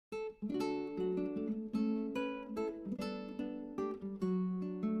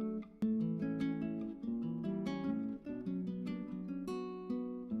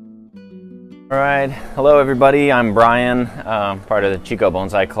All right, hello everybody. I'm Brian, part of the Chico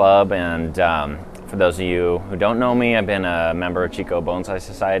Bonsai Club, and for those of you who don't know me, I've been a member of Chico Bonsai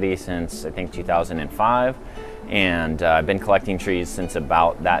Society since I think 2005, and I've been collecting trees since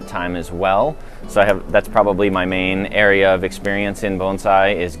about that time as well. So that's probably my main area of experience in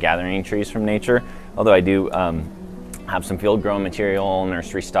bonsai, is gathering trees from nature, although I do have some field grown material,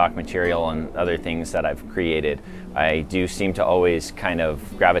 nursery stock material, and other things that I've created. I do seem to always kind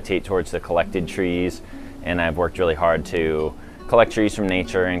of gravitate towards the collected trees, and I've worked really hard to collect trees from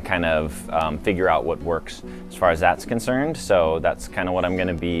nature and kind of figure out what works as far as that's concerned. So that's kind of what I'm going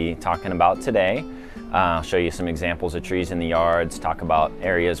to be talking about today. I'll show you some examples of trees in the yards, talk about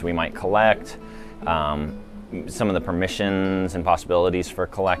areas we might collect, some of the permissions and possibilities for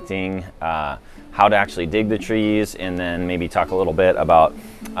collecting, how to actually dig the trees, and then maybe talk a little bit about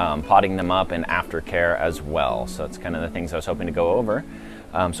potting them up and aftercare as well. So it's kind of the things I was hoping to go over.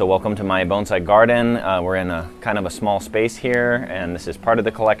 So welcome to my bonsai garden. We're in a kind of a small space here, and this is part of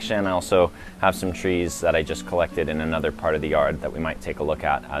the collection. I also have some trees that I just collected in another part of the yard that we might take a look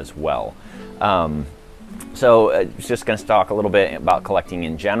at as well. So just going to talk a little bit about collecting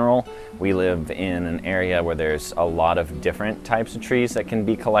in general. We live in an area where there's a lot of different types of trees that can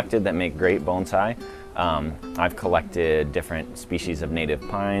be collected that make great bonsai. I've collected different species of native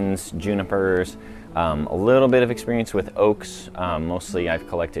pines, junipers, a little bit of experience with oaks. Mostly I've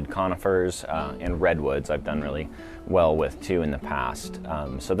collected conifers and redwoods I've done really well with too in the past.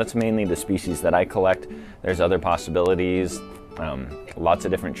 So that's mainly the species that I collect. There's other possibilities. Lots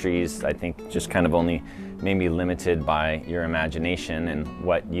of different trees, I think just kind of only maybe limited by your imagination and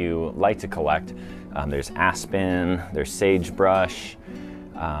what you like to collect. There's aspen, there's sagebrush,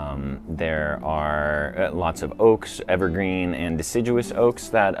 there are lots of oaks, evergreen and deciduous oaks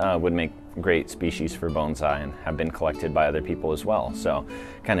that would make great species for bonsai and have been collected by other people as well. So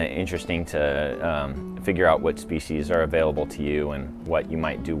kind of interesting to figure out what species are available to you and what you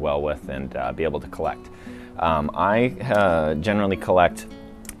might do well with and be able to collect. I generally collect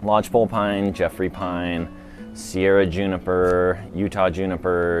lodgepole pine, Jeffrey pine, Sierra juniper, Utah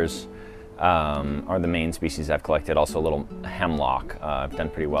junipers are the main species I've collected. Also a little hemlock. I've done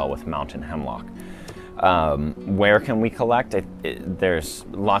pretty well with mountain hemlock. Where can we collect? There's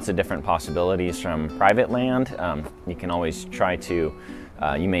lots of different possibilities from private land. You can always try to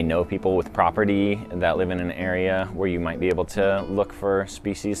you may know people with property that live in an area where you might be able to look for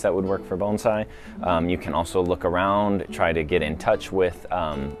species that would work for bonsai. You can also look around, try to get in touch with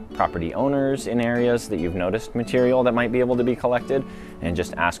property owners in areas that you've noticed material that might be able to be collected, and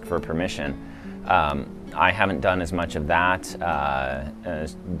just ask for permission. I haven't done as much of that,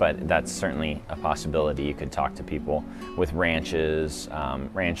 but that's certainly a possibility. You could talk to people with ranches,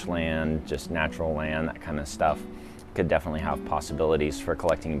 ranch land, just natural land, that kind of stuff. Could definitely have possibilities for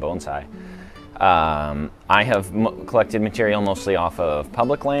collecting bonsai. I have collected material mostly off of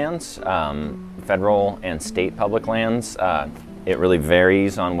public lands, federal and state public lands. It really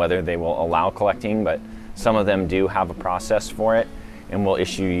varies on whether they will allow collecting, but some of them do have a process for it and will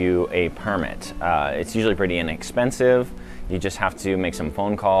issue you a permit. It's usually pretty inexpensive. You just have to make some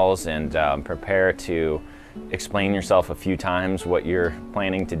phone calls and prepare to explain yourself a few times what you're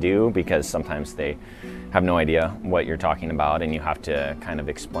planning to do, because sometimes they have no idea what you're talking about and you have to kind of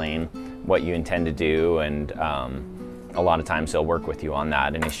explain what you intend to do, and a lot of times they'll work with you on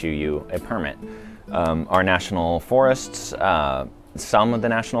that and issue you a permit. Our national forests, some of the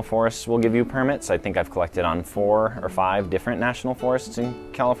national forests will give you permits. I think I've collected on 4 or 5 different national forests in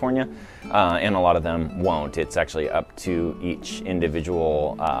California, and a lot of them won't. It's actually up to each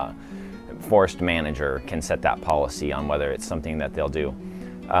individual forest manager can set that policy on whether it's something that they'll do.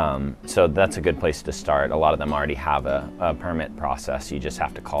 So that's a good place to start. A lot of them already have a permit process. You just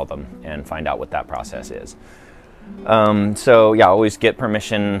have to call them and find out what that process is. So yeah, always get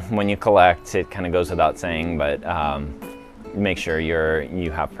permission when you collect. It kind of goes without saying, but make sure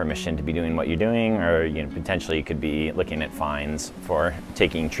you have permission to be doing what you're doing, or potentially you could be looking at fines for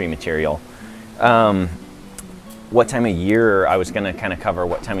taking tree material. What time of year, I was going to kind of cover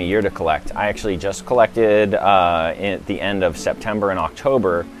what time of year to collect. I actually just collected at the end of September and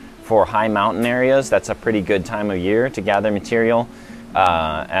October for high mountain areas. That's a pretty good time of year to gather material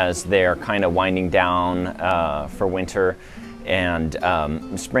as they're kind of winding down for winter. And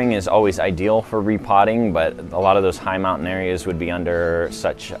spring is always ideal for repotting, but a lot of those high mountain areas would be under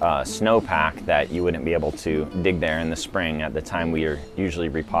such snowpack that you wouldn't be able to dig there in the spring at the time we are usually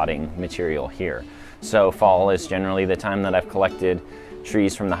repotting material here. So fall is generally the time that I've collected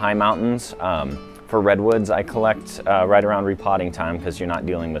trees from the high mountains. For redwoods, I collect right around repotting time because you're not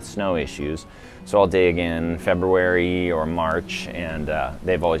dealing with snow issues. So I'll dig in February or March, and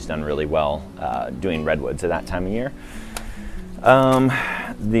they've always done really well doing redwoods at that time of year.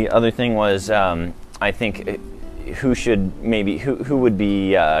 The other thing was, I think who would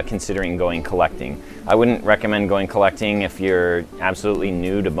be considering going collecting. I wouldn't recommend going collecting if you're absolutely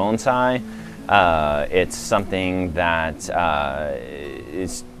new to bonsai. It's something that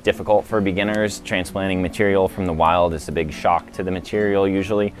is difficult for beginners. Transplanting material from the wild is a big shock to the material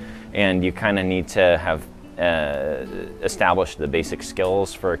usually, and you kind of need to have established the basic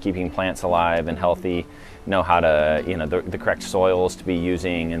skills for keeping plants alive and healthy, know how to, the correct soils to be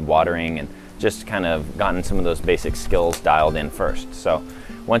using and watering, and just kind of gotten some of those basic skills dialed in first. So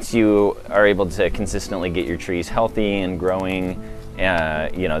once you are able to consistently get your trees healthy and growing,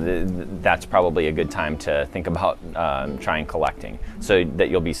 that's probably a good time to think about trying collecting so that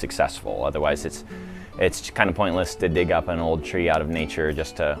you'll be successful. Otherwise it's kind of pointless to dig up an old tree out of nature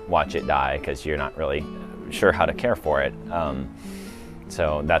just to watch it die because you're not really sure how to care for it.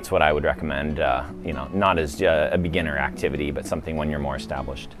 So that's what I would recommend, not as a beginner activity, but something when you're more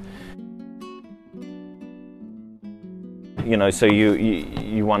established. So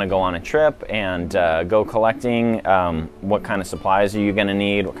you want to go on a trip and go collecting. What kind of supplies are you going to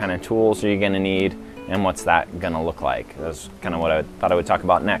need? What kind of tools are you going to need? And what's that going to look like? That's kind of what I thought I would talk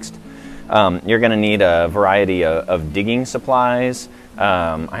about next. You're going to need a variety of digging supplies.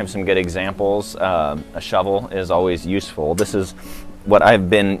 I have some good examples. A shovel is always useful. This is what I've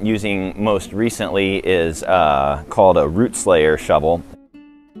been using most recently, is called a root slayer shovel.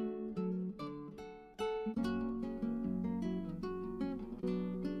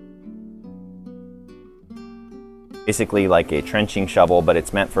 Basically like a trenching shovel, but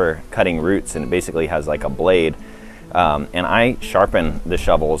it's meant for cutting roots, and it basically has like a blade. And I sharpen the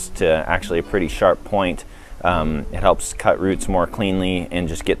shovels to actually a pretty sharp point. It helps cut roots more cleanly and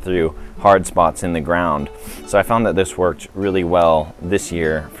just get through hard spots in the ground. So I found that this worked really well this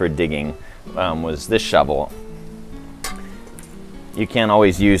year for digging, was this shovel. You can't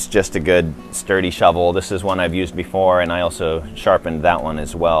always use just a good sturdy shovel. This is one I've used before, and I also sharpened that one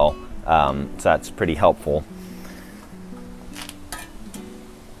as well. So that's pretty helpful.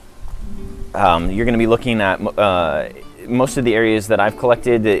 You're going to be looking at most of the areas that I've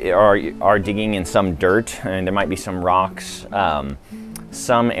collected are digging in some dirt, and there might be some rocks.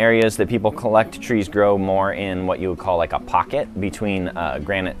 Some areas that people collect, trees grow more in what you would call like a pocket between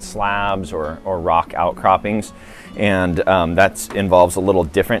granite slabs or rock outcroppings, and that involves a little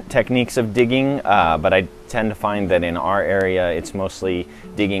different techniques of digging, but I tend to find that in our area it's mostly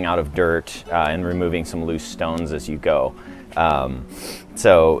digging out of dirt and removing some loose stones as you go.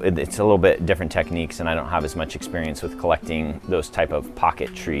 So it's a little bit different techniques, and I don't have as much experience with collecting those type of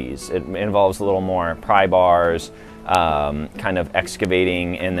pocket trees. It involves a little more pry bars, kind of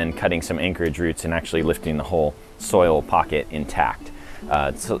excavating and then cutting some anchorage roots and actually lifting the whole soil pocket intact.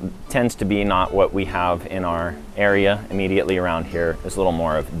 So it tends to be not what we have in our area immediately around here. It's a little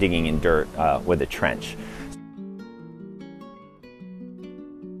more of digging in dirt with a trench.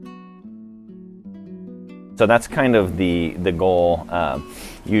 So that's kind of the goal.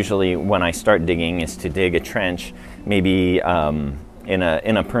 Usually when I start digging is to dig a trench, maybe in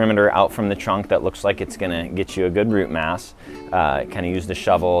a perimeter out from the trunk that looks like it's going to get you a good root mass. Kind of use the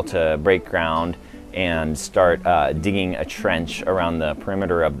shovel to break ground and start digging a trench around the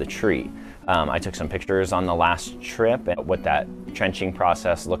perimeter of the tree. I took some pictures on the last trip at what that trenching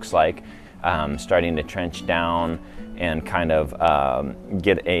process looks like. Starting to trench down and kind of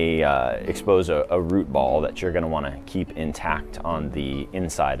expose a root ball that you're going to want to keep intact on the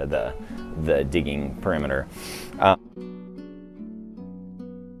inside of the digging perimeter.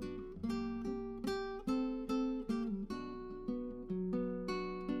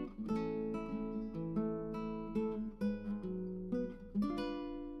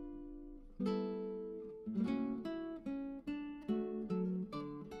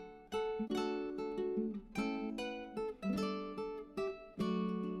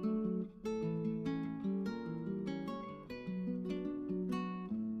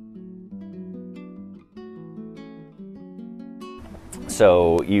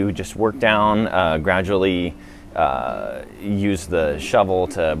 So you just work down, gradually use the shovel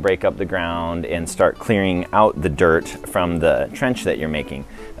to break up the ground and start clearing out the dirt from the trench that you're making.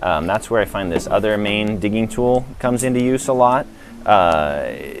 That's where I find this other main digging tool comes into use a lot.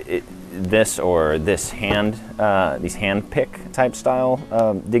 These hand pick type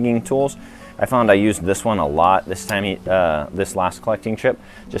style digging tools. I found I used this one a lot this last collecting trip,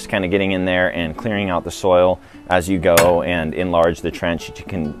 just kind of getting in there and clearing out the soil as you go and enlarge the trench. You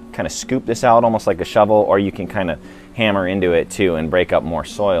can kind of scoop this out almost like a shovel, or you can kind of hammer into it too and break up more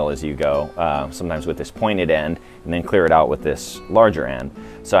soil as you go, sometimes with this pointed end, and then clear it out with this larger end.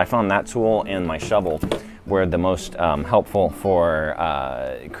 So I found that tool and my shovel were the most helpful for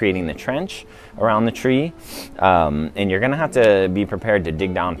creating the trench around the tree. And you're gonna have to be prepared to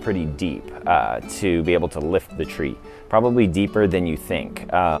dig down pretty deep to be able to lift the tree, probably deeper than you think.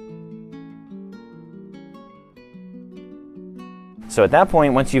 So at that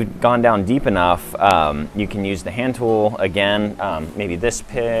point, once you've gone down deep enough, you can use the hand tool again, maybe this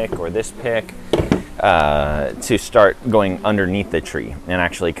pick or this pick, to start going underneath the tree and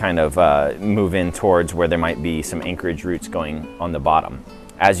actually kind of move in towards where there might be some anchorage roots going on the bottom.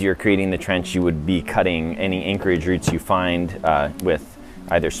 As you're creating the trench, you would be cutting any anchorage roots you find with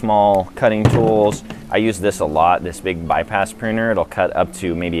either small cutting tools. I use this a lot, this big bypass pruner. It'll cut up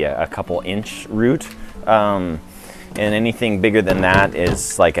to maybe a couple inch root. And anything bigger than that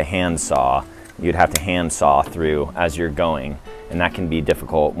is like a hand saw. You'd have to hand saw through as you're going. And that can be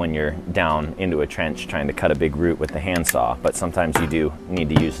difficult when you're down into a trench trying to cut a big root with the hand saw, but sometimes you do need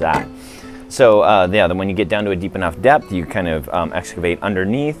to use that. So yeah, then when you get down to a deep enough depth, you kind of excavate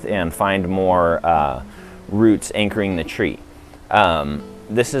underneath and find more roots anchoring the tree.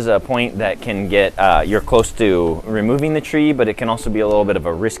 This is a point that can get, you're close to removing the tree, but it can also be a little bit of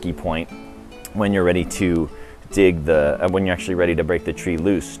a risky point when you're ready to dig when you're actually ready to break the tree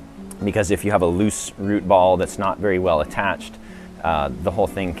loose. Because if you have a loose root ball that's not very well attached, the whole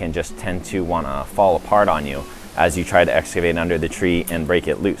thing can just tend to want to fall apart on you as you try to excavate under the tree and break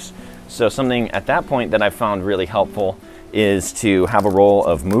it loose. So something at that point that I found really helpful is to have a roll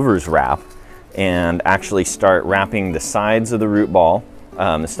of movers wrap and actually start wrapping the sides of the root ball.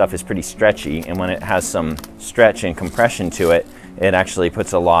 The stuff is pretty stretchy, and when it has some stretch and compression to it, it actually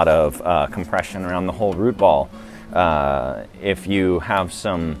puts a lot of compression around the whole root ball. If you have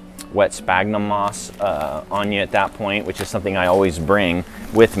some wet sphagnum moss on you at that point, which is something I always bring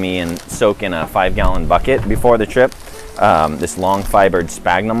with me and soak in a 5-gallon bucket before the trip, this long fibered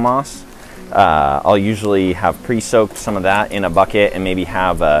sphagnum moss, I'll usually have pre-soaked some of that in a bucket and maybe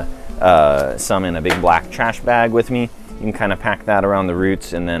have some in a big black trash bag with me. You can kind of pack that around the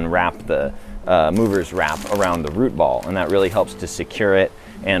roots and then wrap the movers wrap around the root ball, and that really helps to secure it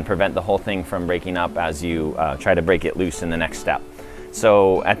and prevent the whole thing from breaking up as you try to break it loose in the next step.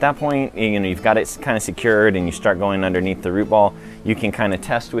 So at that point, you've got it kind of secured and you start going underneath the root ball. You can kind of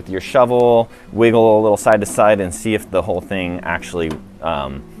test with your shovel, wiggle a little side to side and see if the whole thing actually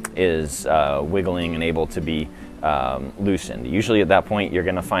is wiggling and able to be loosened. Usually at that point, you're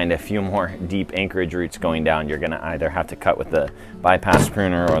gonna find a few more deep anchorage roots going down. You're gonna either have to cut with the bypass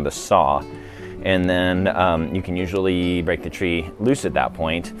pruner or the saw. And then you can usually break the tree loose at that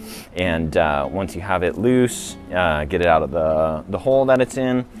point. And once you have it loose, get it out of the hole that it's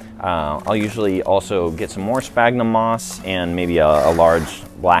in. I'll usually also get some more sphagnum moss and maybe a large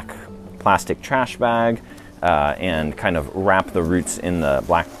black plastic trash bag and kind of wrap the roots in the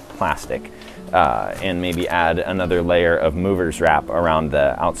black plastic and maybe add another layer of movers wrap around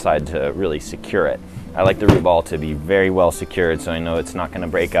the outside to really secure it. I like the root ball to be very well secured so I know it's not going to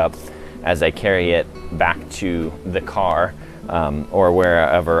break up as I carry it back to the car or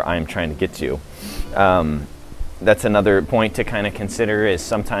wherever I'm trying to get to. That's another point to kind of consider is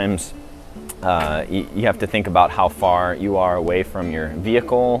sometimes you have to think about how far you are away from your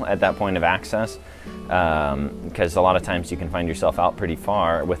vehicle at that point of access, because a lot of times you can find yourself out pretty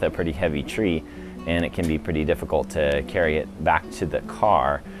far with a pretty heavy tree and it can be pretty difficult to carry it back to the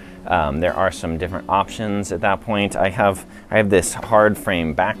car. There are some different options at that point. I have this hard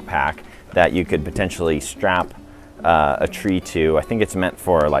frame backpack that you could potentially strap a tree to. I think it's meant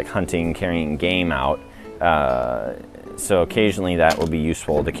for like hunting, carrying game out. So occasionally that will be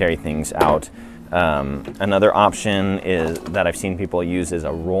useful to carry things out. Another option is that I've seen people use is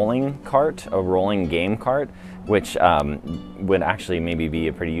a rolling cart, a rolling game cart, which would actually maybe be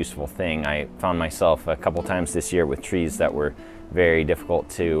a pretty useful thing. I found myself a couple times this year with trees that were very difficult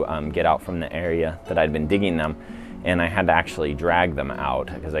to get out from the area that I'd been digging them, and I had to actually drag them out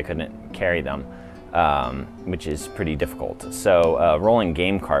because I couldn't carry them, which is pretty difficult. So a rolling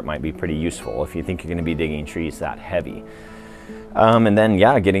game cart might be pretty useful if you think you're going to be digging trees that heavy. And then,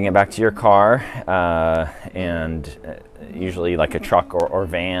 yeah, getting it back to your car and usually like a truck or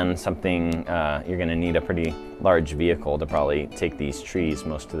van, something, you're gonna need a pretty large vehicle to probably take these trees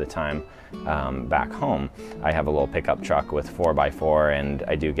most of the time back home. I have a little pickup truck with 4x4, and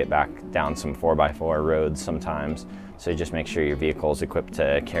I do get back down some 4x4 roads sometimes. So just make sure your vehicle is equipped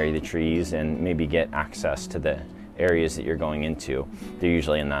to carry the trees and maybe get access to the areas that you're going into. They're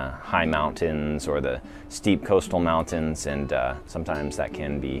usually in the high mountains or the steep coastal mountains, and sometimes that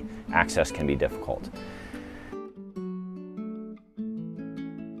access can be difficult.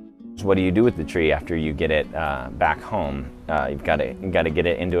 So what do you do with the tree after you get it back home? You've got to get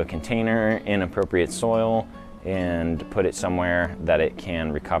it into a container in appropriate soil and put it somewhere that it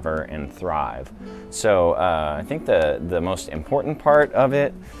can recover and thrive. So I think the most important part of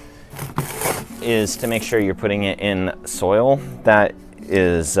it is to make sure you're putting it in soil that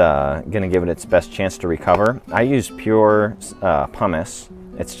is going to give it its best chance to recover. I use pure pumice.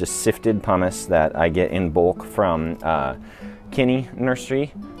 It's just sifted pumice that I get in bulk from Kinney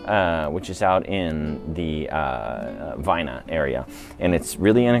Nursery, which is out in the Vina area, and it's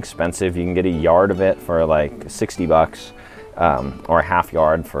really inexpensive. You can get a yard of it for like 60 bucks, or a half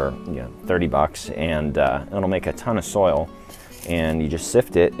yard for 30 bucks, and it'll make a ton of soil. And you just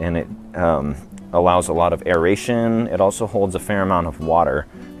sift it, and it allows a lot of aeration. It also holds a fair amount of water,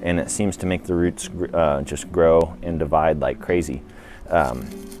 and it seems to make the roots just grow and divide like crazy.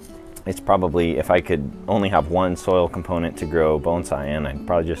 It's probably, if I could only have one soil component to grow bonsai in, I'd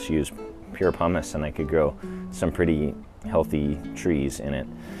probably just use pure pumice, and I could grow some pretty healthy trees in it.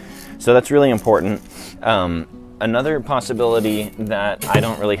 So that's really important. Another possibility that I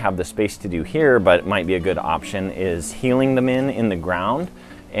don't really have the space to do here, but it might be a good option, is healing them in the ground.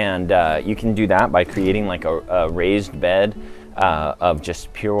 And you can do that by creating like a raised bed of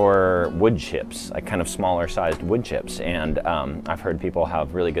just pure wood chips, like kind of smaller sized wood chips. And I've heard people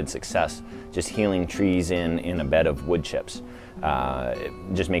have really good success just healing trees in a bed of wood chips.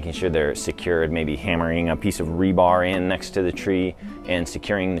 Just making sure they're secured, maybe hammering a piece of rebar in next to the tree and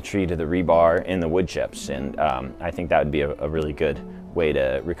securing the tree to the rebar in the wood chips. And I think that would be a really good way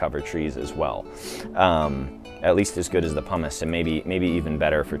to recover trees as well. At least as good as the pumice, and maybe even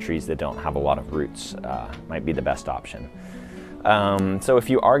better for trees that don't have a lot of roots. Might be the best option. So if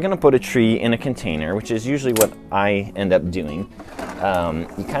you are going to put a tree in a container, which is usually what I end up doing,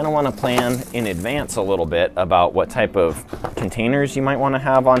 you kind of want to plan in advance a little bit about what type of containers you might want to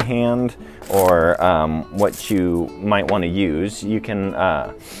have on hand, or what you might want to use. You can,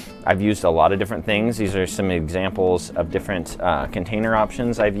 I've used a lot of different things. These are some examples of different container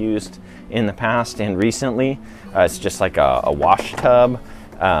options I've used in the past and recently. It's just like a wash tub.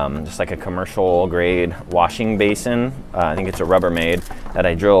 Just like a commercial grade washing basin. I think it's a Rubbermaid that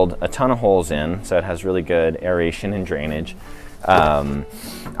I drilled a ton of holes in, so it has really good aeration and drainage.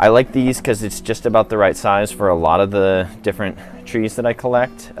 I like these because it's just about the right size for a lot of the different trees that I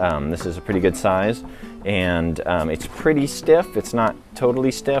collect. This is a pretty good size, and it's pretty stiff. It's not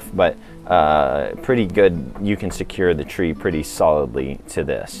totally stiff, but pretty good. You can secure the tree pretty solidly to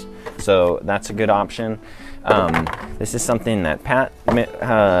this. So that's a good option. This is something that Pat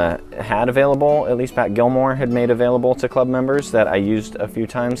had available, at least Pat Gilmore had made available to club members, that I used a few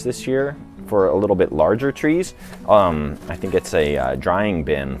times this year for a little bit larger trees. I think it's a drying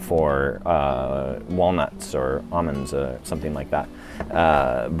bin for walnuts or almonds, something like that.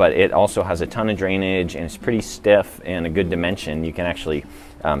 But it also has a ton of drainage, and it's pretty stiff and a good dimension. You can actually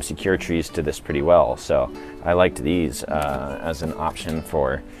secure trees to this pretty well. So I liked these as an option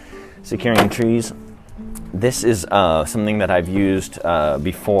for securing trees. This is something that I've used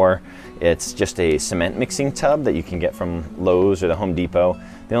before. It's just a cement mixing tub that you can get from Lowe's or the Home Depot.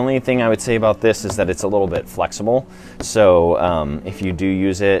 The only thing I would say about this is that it's a little bit flexible. So if you do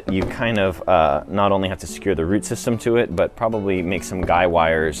use it, you kind of not only have to secure the root system to it, but probably make some guy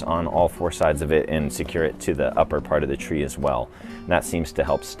wires on all four sides of it and secure it to the upper part of the tree as well. And that seems to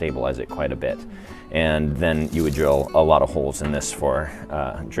help stabilize it quite a bit. And then you would drill a lot of holes in this for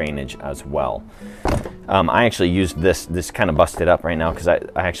drainage as well. I actually used this kind of busted up right now because I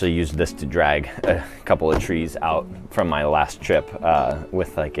actually used this to drag a couple of trees out from my last trip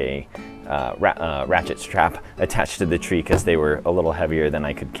with like a ratchet strap attached to the tree because they were a little heavier than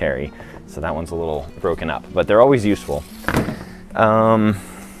I could carry. So that one's a little broken up, but they're always useful.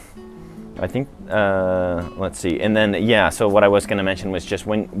 I think, let's see, and then, yeah, so what I was going to mention was just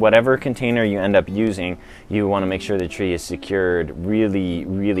whatever container you end up using, you want to make sure the tree is secured really,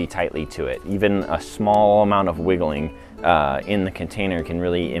 really tightly to it. Even a small amount of wiggling in the container can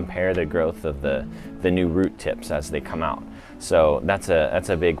really impair the growth of the new root tips as they come out. So that's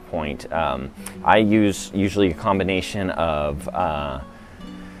a big point. I use usually a combination of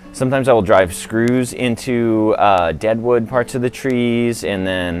Sometimes I will drive screws into deadwood parts of the trees and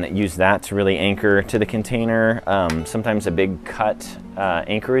then use that to really anchor to the container. Sometimes a big cut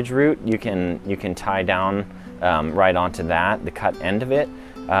anchorage root you can tie down right onto that, the cut end of it.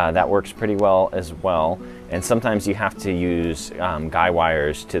 That works pretty well as well. And sometimes you have to use guy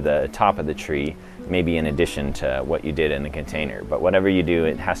wires to the top of the tree, maybe in addition to what you did in the container. But whatever you do,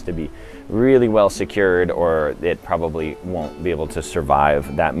 it has to be really well secured or it probably won't be able to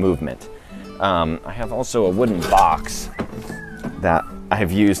survive that movement. I have also a wooden box that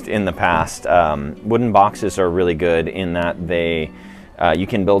I've used in the past. Wooden boxes are really good in that you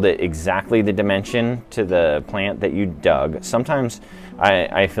can build it exactly the dimension to the plant that you dug. Sometimes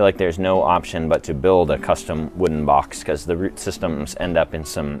I feel like there's no option but to build a custom wooden box because the root systems end up in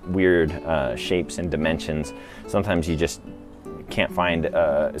some weird shapes and dimensions. Sometimes you just can't find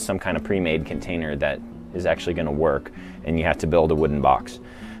some kind of pre-made container that is actually going to work, and you have to build a wooden box.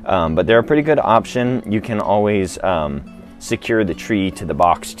 But they're a pretty good option. You can always secure the tree to the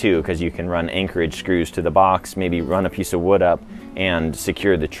box too, because you can run anchorage screws to the box, maybe run a piece of wood up and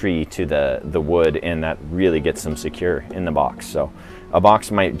secure the tree to the wood, and that really gets them secure in the box. So a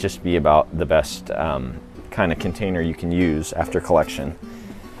box might just be about the best kind of container you can use after collection.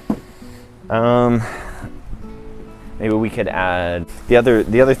 Maybe we could add the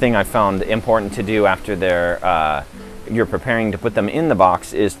other thing I found important to do after you're preparing to put them in the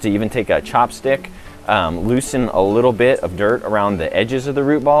box is to even take a chopstick, loosen a little bit of dirt around the edges of the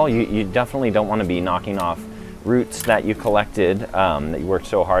root ball. You definitely don't want to be knocking off roots that you collected, that you worked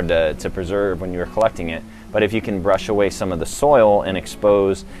so hard to preserve when you were collecting it. But if you can brush away some of the soil and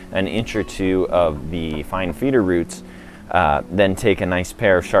expose an inch or two of the fine feeder roots, then take a nice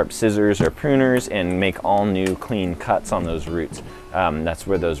pair of sharp scissors or pruners and make all new clean cuts on those roots. That's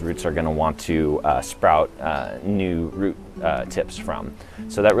where those roots are going to want to sprout new root tips from.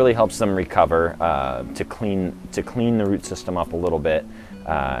 So that really helps them recover, to clean the root system up a little bit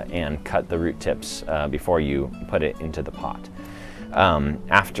and cut the root tips before you put it into the pot.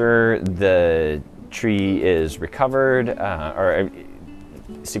 After the tree is recovered or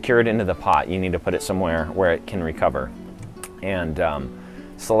secured into the pot, you need to put it somewhere where it can recover. And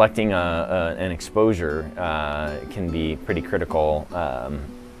selecting an exposure can be pretty critical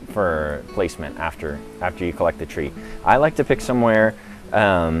for placement after you collect the tree. I like to pick somewhere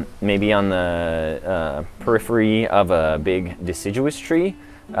maybe on the periphery of a big deciduous tree.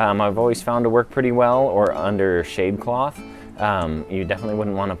 I've always found to work pretty well, or under shade cloth. You definitely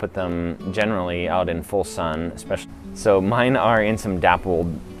wouldn't want to put them generally out in full sun, especially. So mine are in some dappled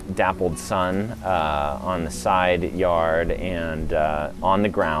sun on the side yard and on the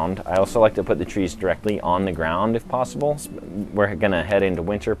ground. I also like to put the trees directly on the ground if possible. We're gonna head into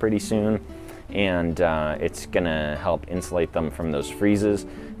winter pretty soon, and it's gonna help insulate them from those freezes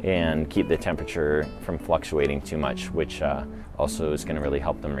and keep the temperature from fluctuating too much, which also is gonna really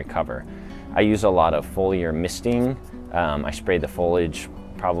help them recover. I use a lot of foliar misting. I spray the foliage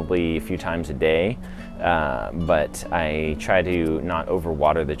probably a few times a day, but I try to not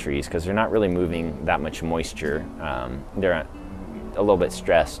overwater the trees because they're not really moving that much moisture. They're a little bit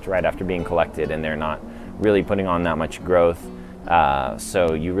stressed right after being collected, and they're not really putting on that much growth.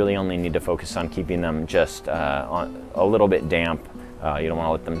 So you really only need to focus on keeping them just a little bit damp. You don't want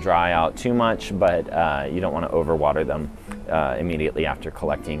to let them dry out too much, but you don't want to overwater them immediately after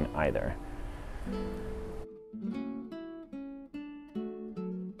collecting either.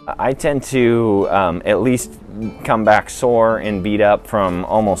 I tend to at least come back sore and beat up from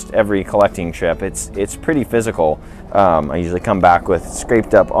almost every collecting trip. It's pretty physical. I usually come back with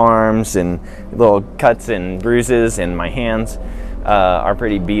scraped up arms and little cuts and bruises, and my hands are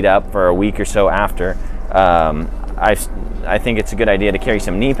pretty beat up for a week or so after. I think it's a good idea to carry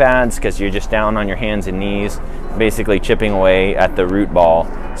some knee pads because you're just down on your hands and knees, basically chipping away at the root ball.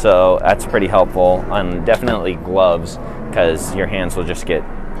 So that's pretty helpful. And definitely gloves, because your hands will just get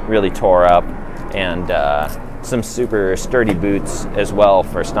really tore up, and some super sturdy boots as well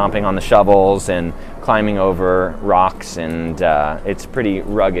for stomping on the shovels and climbing over rocks, and it's pretty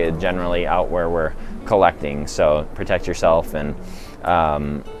rugged generally out where we're collecting, so protect yourself. And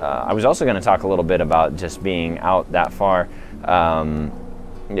I was also going to talk a little bit about just being out that far.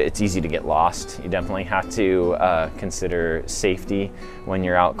 It's easy to get lost. You definitely have to consider safety when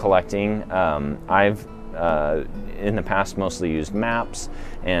you're out collecting. I've in the past mostly used maps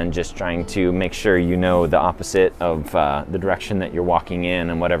and just trying to make sure you know the opposite of the direction that you're walking in,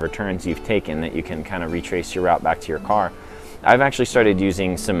 and whatever turns you've taken, that you can kind of retrace your route back to your car. I've actually started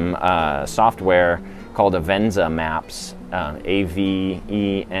using some software called Avenza Maps, A-V-E-N-Z-A,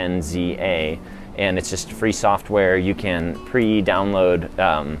 and it's just free software. You can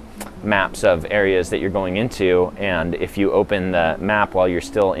pre-download maps of areas that you're going into, and if you open the map while you're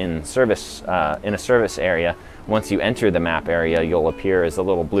still in service, in a service area, once you enter the map area, you'll appear as a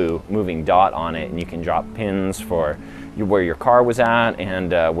little blue moving dot on it, and you can drop pins for where your car was at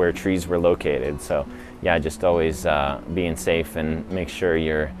and where trees were located. So yeah, just always being safe and make sure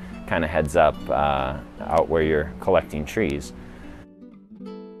you're kind of heads up out where you're collecting trees.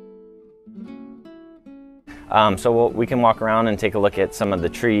 So we can walk around and take a look at some of the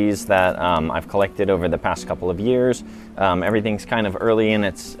trees that I've collected over the past couple of years. Everything's kind of early in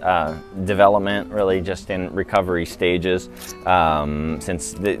its development, really just in recovery stages,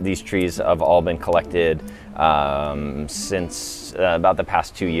 since these trees have all been collected since about the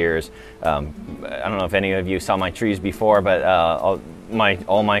past 2 years. I don't know if any of you saw my trees before, but all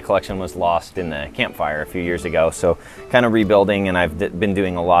my collection was lost in the campfire a few years ago. So kind of rebuilding, and I've been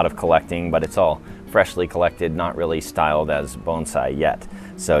doing a lot of collecting, but it's all freshly collected, not really styled as bonsai yet.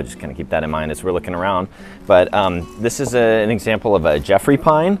 So just kind of keep that in mind as we're looking around. But this is an example of a Jeffrey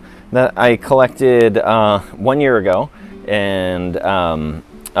pine that I collected 1 year ago, and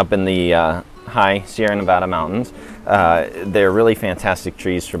up in the high Sierra Nevada mountains. They're really fantastic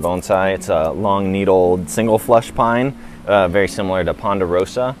trees for bonsai. It's a long needled single flush pine, very similar to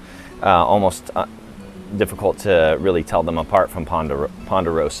Ponderosa. Almost difficult to really tell them apart from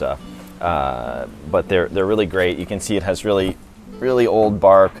Ponderosa. But they're really great. You can see it has really old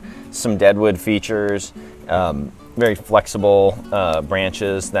bark, some deadwood features, very flexible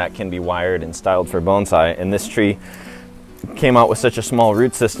branches that can be wired and styled for bonsai. And this tree came out with such a small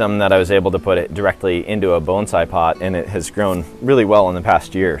root system that I was able to put it directly into a bonsai pot, and it has grown really well in the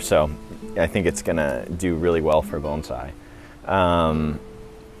past year. So I think it's gonna do really well for bonsai.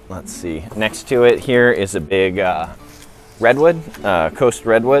 Let's see, next to it here is a big redwood, coast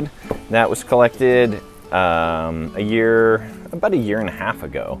redwood that was collected about a year and a half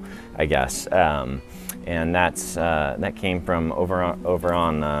ago, I guess. And that came from over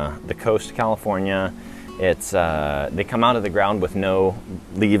on the coast, California. It's they come out of the ground with no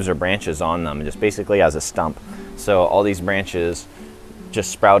leaves or branches on them, just basically as a stump. So all these branches just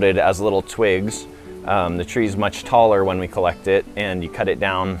sprouted as little twigs. The tree's much taller when we collect it, and you cut it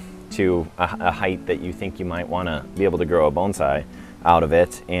down to a height that you think you might want to be able to grow a bonsai out of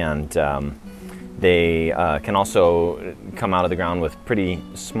it. And they can also come out of the ground with pretty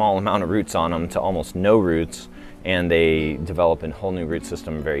small amount of roots on them to almost no roots, and they develop a whole new root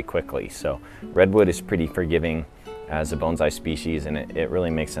system very quickly. So redwood is pretty forgiving as a bonsai species, and it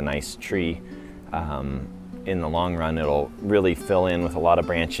really makes a nice tree. In the long run, it'll really fill in with a lot of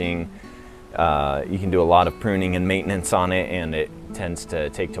branching. You can do a lot of pruning and maintenance on it, and it tends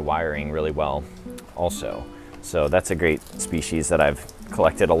to take to wiring really well also. So that's a great species that I've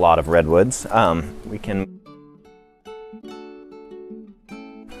collected a lot of redwoods.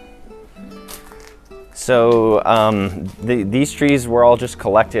 These trees were all just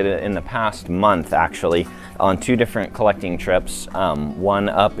collected in the past month, actually, on 2 different collecting trips. One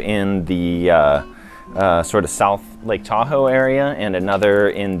up in the sort of South Lake Tahoe area, and another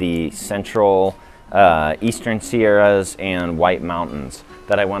in the central Eastern Sierras and White Mountains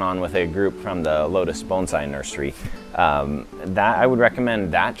that I went on with a group from the Lotus Bonsai Nursery. I would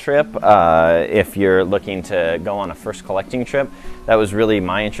recommend that trip if you're looking to go on a first collecting trip. That was really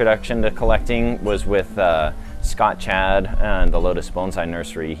my introduction to collecting, was with Scott Chad and the Lotus Bonsai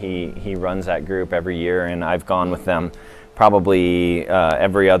Nursery. He runs that group every year, and I've gone with them probably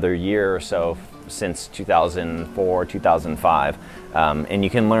every other year or so since 2004, 2005. And you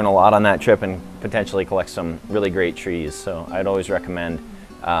can learn a lot on that trip and potentially collect some really great trees. So I'd always recommend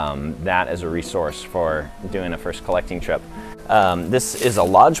that as a resource for doing a first collecting trip. This is a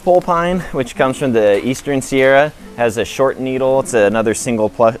lodgepole pine, which comes from the Eastern Sierra, has a short needle. It's another single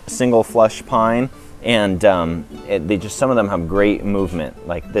flush pine, and some of them have great movement.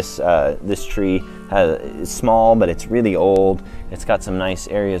 Like this tree is small, but it's really old. It's got some nice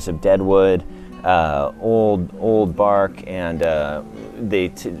areas of deadwood, old bark, and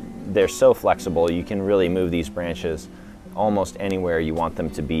they're so flexible. You can really move these branches almost anywhere you want them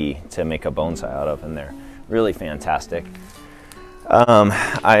to be to make a bonsai out of, and they're really fantastic.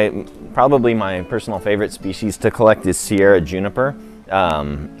 Probably my personal favorite species to collect is Sierra juniper.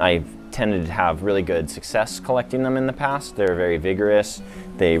 I've tended to have really good success collecting them in the past. They're very vigorous.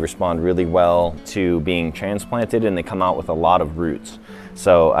 They respond really well to being transplanted, and they come out with a lot of roots.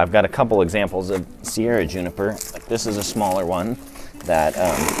 So I've got a couple examples of Sierra juniper. This is a smaller one that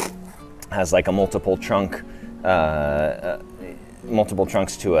has like a multiple trunks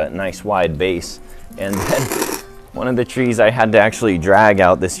to a nice wide base. And then One of the trees I had to actually drag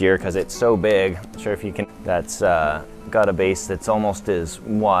out this year because it's so big. Not sure if you can, that's got a base that's almost as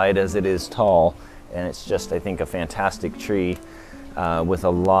wide as it is tall. And it's just, I think, a fantastic tree with a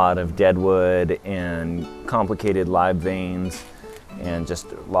lot of deadwood and complicated live veins and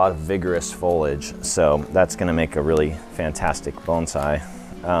just a lot of vigorous foliage. So that's gonna make a really fantastic bonsai.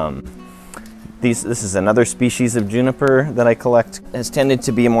 This is another species of juniper that I collect. It has tended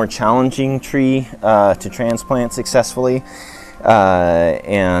to be a more challenging tree to transplant successfully. That's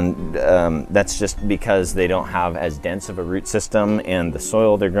just because they don't have as dense of a root system, and the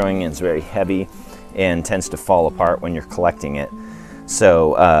soil they're growing in is very heavy and tends to fall apart when you're collecting it.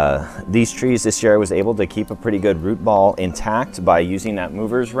 So these trees this year I was able to keep a pretty good root ball intact by using that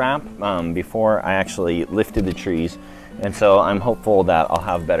movers wrap before I actually lifted the trees. And so I'm hopeful that I'll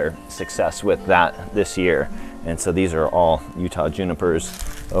have better success with that this year. And so these are all Utah junipers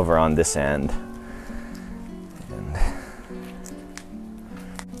over on this end. And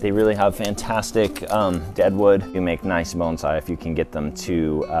they really have fantastic deadwood. You make nice bonsai if you can get them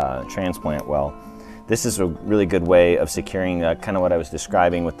to transplant well. This is a really good way of securing kind of what I was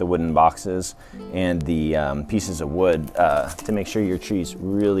describing with the wooden boxes and the pieces of wood to make sure your tree's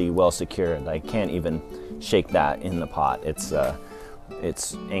really well secured. I can't even shake that in the pot.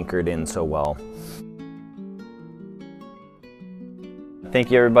 It's anchored in so well. Thank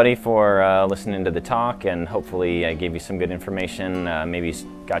you everybody for listening to the talk, and hopefully I gave you some good information, maybe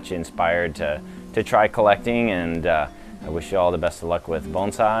got you inspired to try collecting, and I wish you all the best of luck with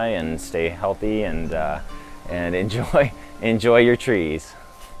bonsai, and stay healthy and enjoy your trees.